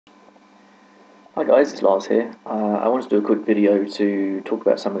Hi guys, it's Lars here. I wanted to do a quick video to talk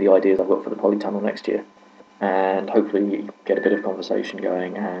about some of the ideas I've got for the polytunnel next year, and hopefully get a bit of conversation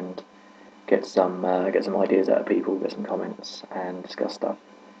going and get some ideas out of people, get some comments, and discuss stuff.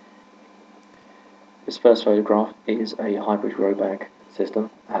 This first photograph is a hybrid grow bag system.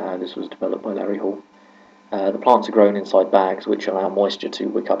 This was developed by Larry Hall. The plants are grown inside bags which allow moisture to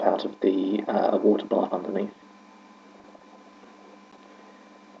wick up out of the water bath underneath.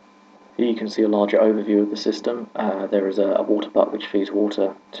 Here you can see a larger overview of the system. There is a water butt which feeds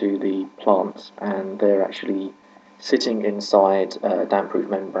water to the plants, and they're actually sitting inside damp-proof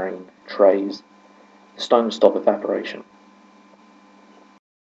membrane trays. The stones stop evaporation.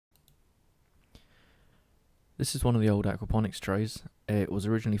 This is one of the old aquaponics trays. It was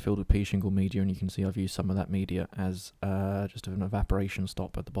originally filled with pea shingle media, and you can see I've used some of that media as just an evaporation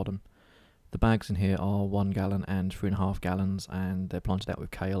stop at the bottom. The bags in here are 1 gallon and 3.5 gallons, and they're planted out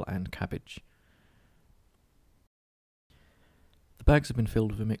with kale and cabbage. The bags have been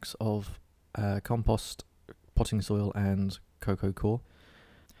filled with a mix of compost, potting soil and cocoa coir.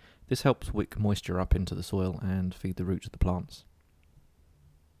 This helps wick moisture up into the soil and feed the roots of the plants.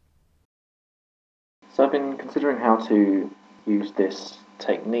 So I've been considering how to use this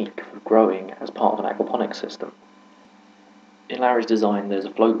technique for growing as part of an aquaponics system. In Larry's design there's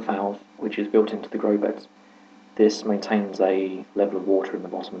a float valve which is built into the grow beds. This maintains a level of water in the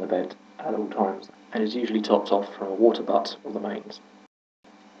bottom of the bed at all times and is usually topped off from a water butt or the mains.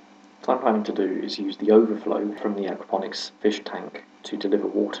 What I'm planning to do is use the overflow from the aquaponics fish tank to deliver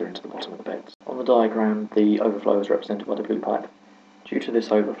water into the bottom of the beds. On the diagram the overflow is represented by the blue pipe. Due to this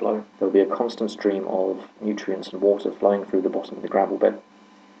overflow there will be a constant stream of nutrients and water flowing through the bottom of the gravel bed.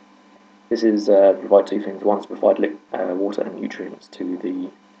 This is to provide two things. One, to provide water and nutrients to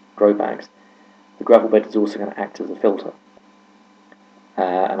the grow bags. The gravel bed is also going to act as a filter,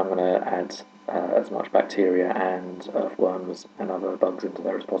 and I'm going to add as much bacteria and earthworms and other bugs into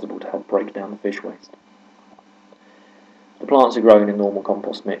there as possible to help break down the fish waste. The plants are grown in normal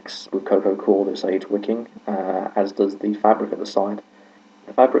compost mix with cocoa coir that's aids wicking, as does the fabric at the side.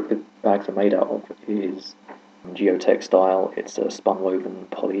 The fabric the bags are made out of is geotextile. It's a spun-woven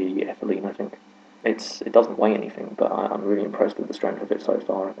polyethylene, I think. It doesn't weigh anything, but I'm really impressed with the strength of it so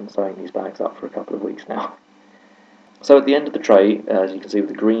far. I've been sewing these bags up for a couple of weeks now. So at the end of the tray, as you can see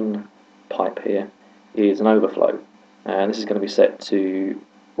with the green pipe here, is an overflow. And this is going to be set to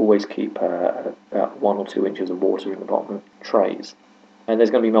always keep about 1 or 2 inches of water in the bottom of trays. And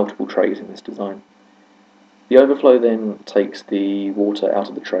there's going to be multiple trays in this design. The overflow then takes the water out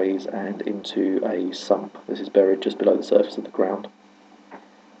of the trays and into a sump. This is buried just below the surface of the ground.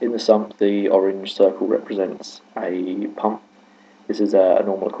 In the sump, the orange circle represents a pump. This is a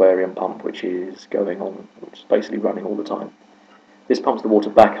normal aquarium pump which is basically running all the time. This pumps the water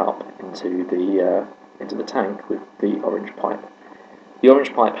back up into the tank with the orange pipe. The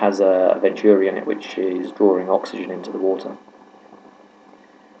orange pipe has a venturi in it which is drawing oxygen into the water.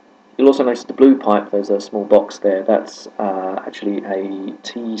 You'll also notice the blue pipe, there's a small box there. That's actually a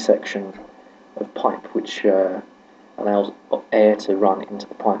T-section of pipe which allows air to run into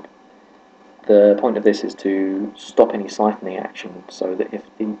the pipe. The point of this is to stop any siphoning action, so that if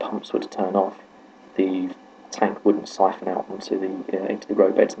the pumps were to turn off, the tank wouldn't siphon out into the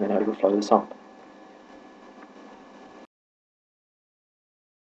grow beds and then overflow the sump.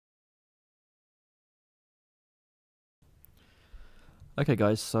 Okay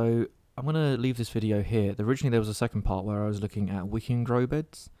guys, so I'm going to leave this video here. Originally there was a second part where I was looking at wicking grow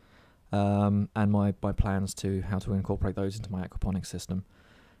beds and my plans to how to incorporate those into my aquaponics system.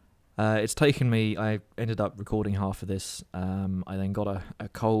 It's taken me, I ended up recording half of this, I then got a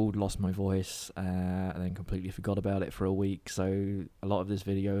cold, lost my voice, and then completely forgot about it for a week, so a lot of this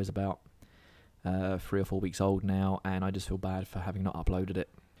video is about 3 or 4 weeks old now, and I just feel bad for having not uploaded it.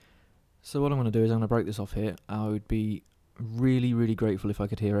 So what I'm going to do is I'm going to break this off here. I would be really grateful if I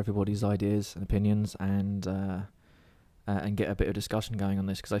could hear everybody's ideas and opinions and get a bit of discussion going on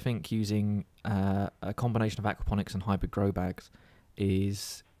this, because I think using a combination of aquaponics and hybrid grow bags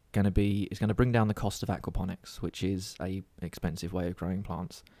is going to bring down the cost of aquaponics, which is a expensive way of growing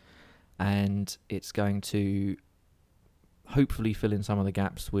plants, and it's going to hopefully fill in some of the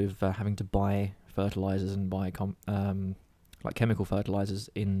gaps with having to buy fertilizers and buy like chemical fertilizers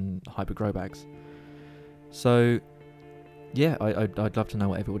in hybrid grow bags. So yeah, I'd love to know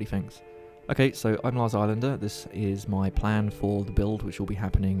what everybody thinks. Okay, so I'm Lars Islander. This is my plan for the build, which will be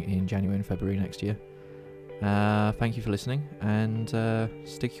happening in January and February next year. Thank you for listening, and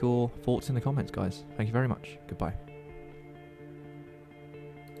stick your thoughts in the comments, guys. Thank you very much. Goodbye.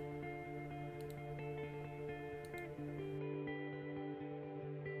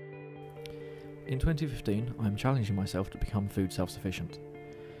 In 2015, I am challenging myself to become food self-sufficient.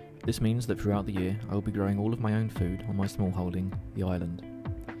 This means that throughout the year, I will be growing all of my own food on my small holding, the island.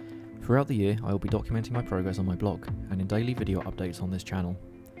 Throughout the year, I will be documenting my progress on my blog and in daily video updates on this channel.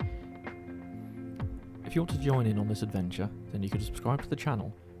 If you want to join in on this adventure, then you can subscribe to the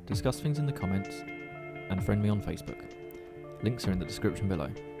channel, discuss things in the comments, and friend me on Facebook. Links are in the description below.